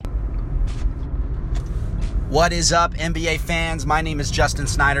What is up, NBA fans? My name is Justin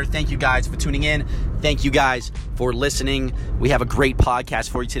Snyder. Thank you guys for tuning in. Thank you guys for listening. We have a great podcast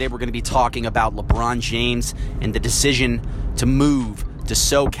for you today. We're going to be talking about LeBron James and the decision to move to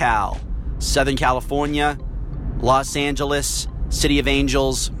SoCal, Southern California, Los Angeles, City of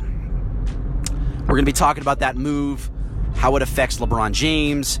Angels. We're going to be talking about that move, how it affects LeBron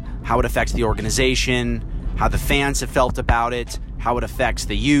James, how it affects the organization, how the fans have felt about it, how it affects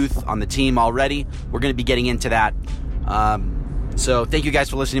the youth on the team already. We're going to be getting into that. So thank you guys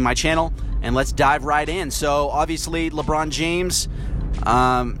for listening to my channel, and let's dive right in. So obviously LeBron James,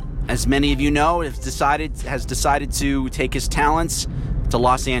 as many of you know, has decided to take his talents to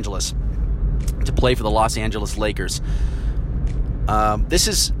Los Angeles to play for the Los Angeles Lakers. This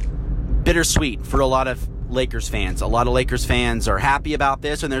is bittersweet for a lot of Lakers fans. A lot of Lakers fans are happy about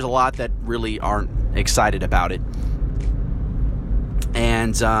this, and there's a lot that really aren't excited about it.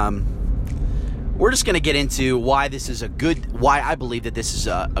 And we're just going to get into why I believe that this is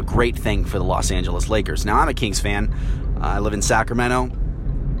a great thing for the Los Angeles Lakers. Now, I'm a Kings fan. I live in Sacramento.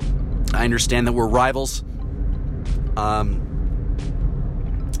 I understand that we're rivals.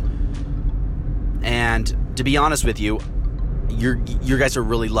 And to be honest with you, you guys are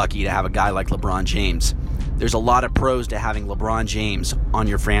really lucky to have a guy like LeBron James. There's a lot of pros to having LeBron James on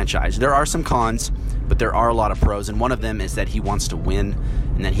your franchise. There are some cons, but there are a lot of pros, and one of them is that he wants to win,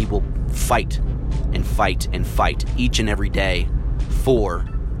 and that he will fight and fight and fight each and every day for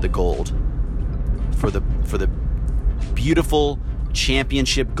the gold, for the beautiful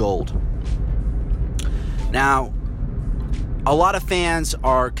championship gold. Now, a lot of fans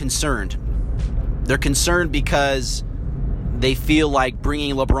are concerned. They're concerned because they feel like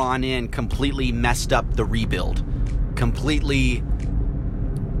bringing LeBron in completely messed up the rebuild, completely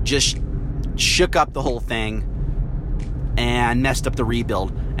just shook up the whole thing and messed up the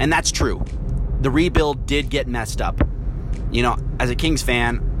rebuild. And that's true. The rebuild did get messed up. You know, as a Kings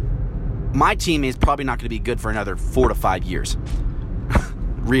fan, my team is probably not going to be good for another 4 to 5 years,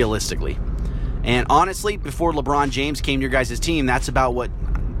 realistically. And honestly, before LeBron James came to your guys' team, that's about what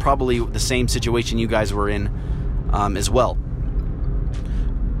probably the same situation you guys were in as well.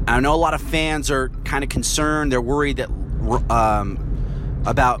 I know a lot of fans are kind of concerned. They're worried that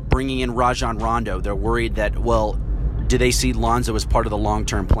about bringing in Rajon Rondo. They're worried that, well, do they see Lonzo as part of the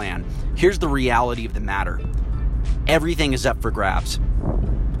long-term plan? Here's the reality of the matter. Everything is up for grabs.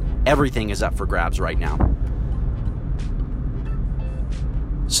 Everything is up for grabs right now.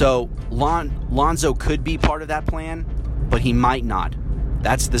 So Lonzo could be part of that plan, but he might not.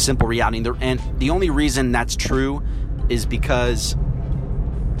 That's the simple reality. And the only reason that's true is because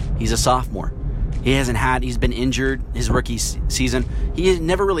he's a sophomore. He's been injured his rookie season. He has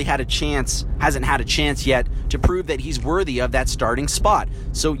never really hasn't had a chance yet to prove that he's worthy of that starting spot.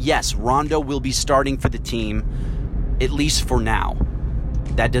 So yes, Rondo will be starting for the team, at least for now.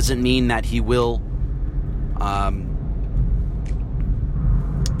 That doesn't mean that he will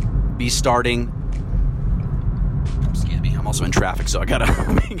be starting. Excuse me, I'm also in traffic, so I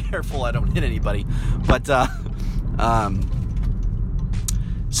gotta be careful I don't hit anybody. But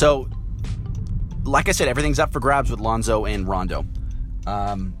so, like I said, everything's up for grabs with Lonzo and Rondo.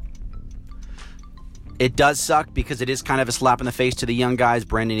 It does suck because it is kind of a slap in the face to the young guys,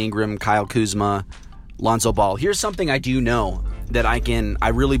 Brandon Ingram, Kyle Kuzma, Lonzo Ball. Here's something I do know that I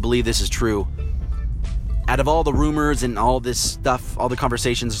really believe this is true. Out of all the rumors and all this stuff, all the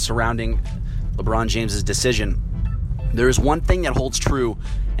conversations surrounding LeBron James' decision, there is one thing that holds true,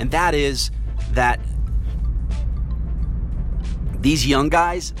 and that is that these young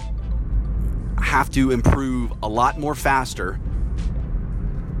guys have to improve a lot more faster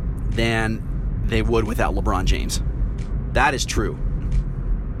than they would without LeBron James. That is true.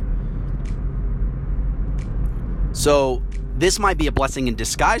 So this might be a blessing in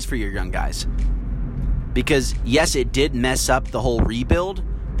disguise for your young guys. Because yes, it did mess up the whole rebuild,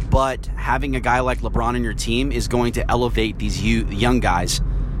 but having a guy like LeBron on your team is going to elevate these young guys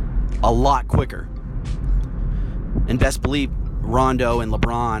a lot quicker. And best believe Rondo and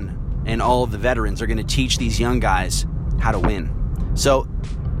LeBron and all of the veterans are going to teach these young guys how to win. So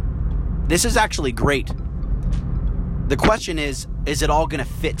this is actually great. The question is it all going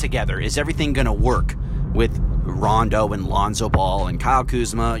to fit together? Is everything going to work with Rondo and Lonzo Ball and Kyle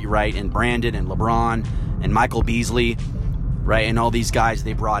Kuzma, right, and Brandon and LeBron and Michael Beasley, right, and all these guys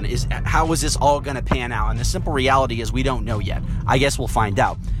they brought in? How is this all going to pan out? And the simple reality is we don't know yet. I guess we'll find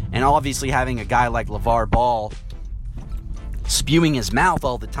out. And obviously having a guy like LeVar Ball spewing his mouth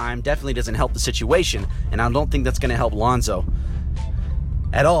all the time definitely doesn't help the situation, and I don't think that's going to help Lonzo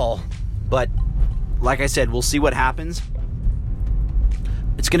at all. But like I said, we'll see what happens.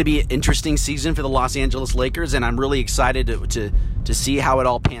 It's going to be an interesting season for the Los Angeles Lakers, and I'm really excited to see how it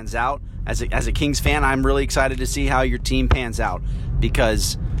all pans out. As a Kings fan, I'm really excited to see how your team pans out,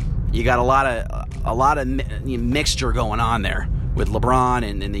 because you got a lot of mixture going on there with LeBron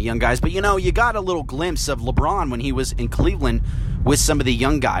and the young guys. But you got a little glimpse of LeBron when he was in Cleveland with some of the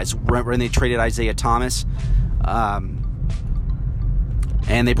young guys when they traded Isaiah Thomas, and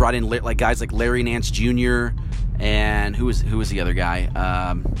they brought in like guys like Larry Nance Jr. and who was the other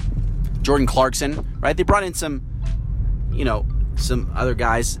guy, Jordan Clarkson, right? They brought in some other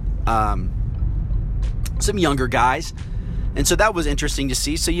guys, some younger guys, and so that was interesting to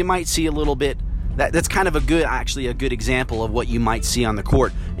see. So you might see a little bit. That's kind of a good example of what you might see on the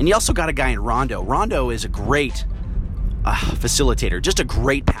court. And you also got a guy in Rondo. Rondo is a great facilitator, just a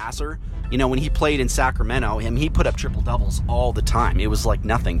great passer. When he played in Sacramento, he put up triple doubles all the time. It was like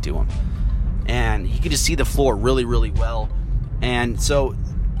nothing to him, and he could just see the floor really, really well. And so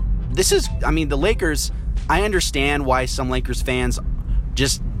the Lakers. I understand why some Lakers fans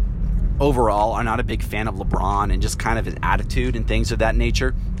just overall are not a big fan of LeBron and just kind of his attitude and things of that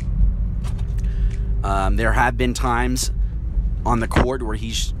nature. There have been times on the court where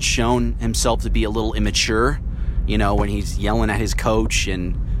he's shown himself to be a little immature, when he's yelling at his coach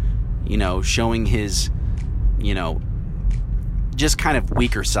and, showing his, just kind of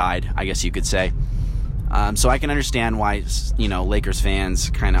weaker side, I guess you could say. So I can understand why, Lakers fans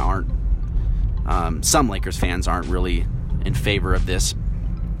kind of aren't, some Lakers fans aren't really in favor of this.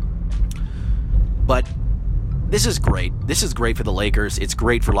 But this is great. This is great for the Lakers. It's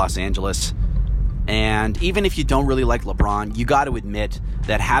great for Los Angeles. And even if you don't really like LeBron, you got to admit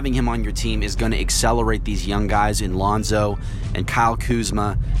that having him on your team is going to accelerate these young guys in Lonzo and Kyle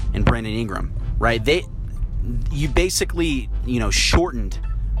Kuzma and Brandon Ingram, right? You basically, shortened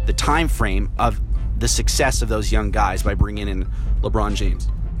the time frame of the success of those young guys by bringing in LeBron James.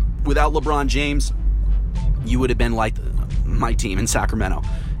 Without LeBron James, you would have been like my team in Sacramento,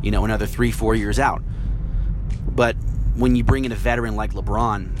 another 3-4 years out. But when you bring in a veteran like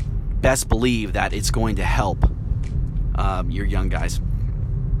LeBron, best believe that it's going to help your young guys.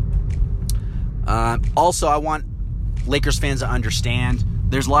 Also, I want Lakers fans to understand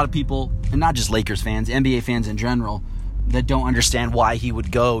there's a lot of people, and not just Lakers fans, NBA fans in general, that don't understand why he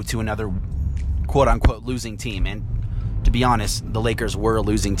would go to another quote-unquote losing team. And to be honest, the Lakers were a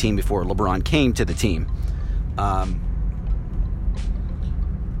losing team before LeBron came to the team.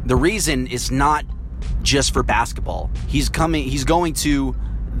 The reason is not just for basketball. He's going to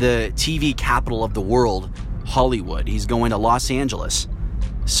the TV capital of the world, Hollywood. He's going to Los Angeles.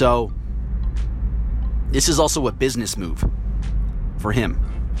 So this is also a business move for him.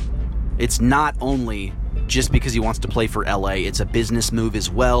 It's not only just because he wants to play for LA. It's a business move as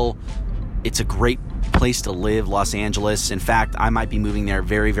well. It's a great place to live, Los Angeles. In fact, I might be moving there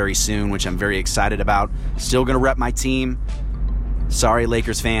very, very soon, which I'm very excited about. Still going to rep my team. Sorry,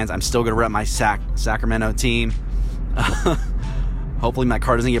 Lakers fans. I'm still going to rep my Sacramento team. Hopefully my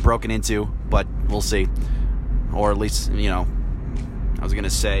car doesn't get broken into, but we'll see. Or at least, I was going to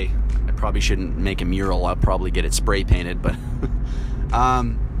say I probably shouldn't make a mural. I'll probably get it spray painted, but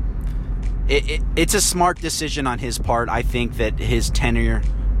it's a smart decision on his part. I think that his tenure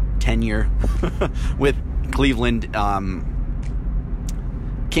with Cleveland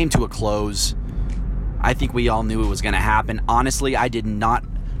came to a close. I think we all knew it was going to happen. Honestly, I did not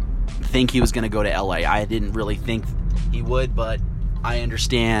think he was going to go to LA. I didn't really think he would, but I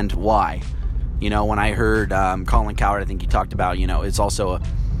understand why. When I heard Colin Cowherd, I think he talked about, it's also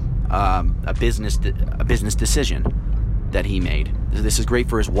a business decision that he made. This is great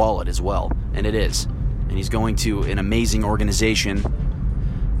for his wallet as well, and it is. And he's going to an amazing organization,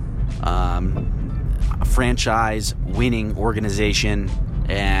 a franchise-winning organization,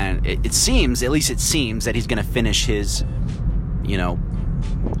 and it seems, at least it seems, that he's going to finish his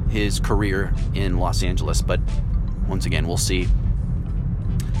career in Los Angeles. But once again, we'll see.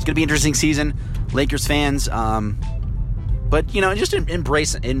 It's going to be an interesting season, Lakers fans. But just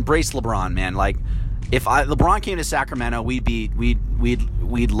embrace LeBron, man. Like, if LeBron came to Sacramento,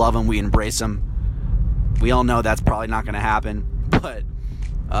 we'd love him, we'd embrace him. We all know that's probably not going to happen, but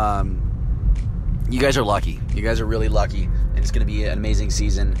you guys are lucky. You guys are really lucky, and it's going to be an amazing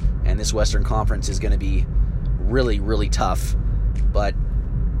season. And this Western Conference is going to be really, really tough. But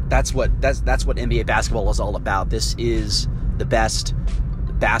that's what NBA basketball is all about. This is the best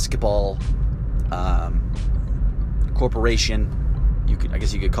basketball corporation, I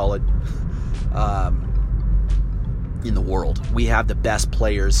guess you could call it, in the world. We have the best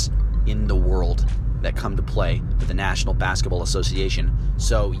players in the world that come to play for the National Basketball Association.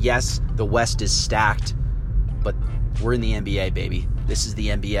 So yes, the West is stacked, but we're in the NBA, baby. This is the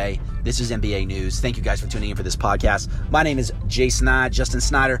NBA. This is NBA news. Thank you guys for tuning in for this podcast. My name is Justin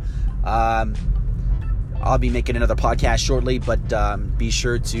Snyder. I'll be making another podcast shortly, but be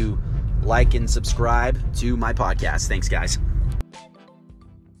sure to like and subscribe to my podcast. Thanks, guys.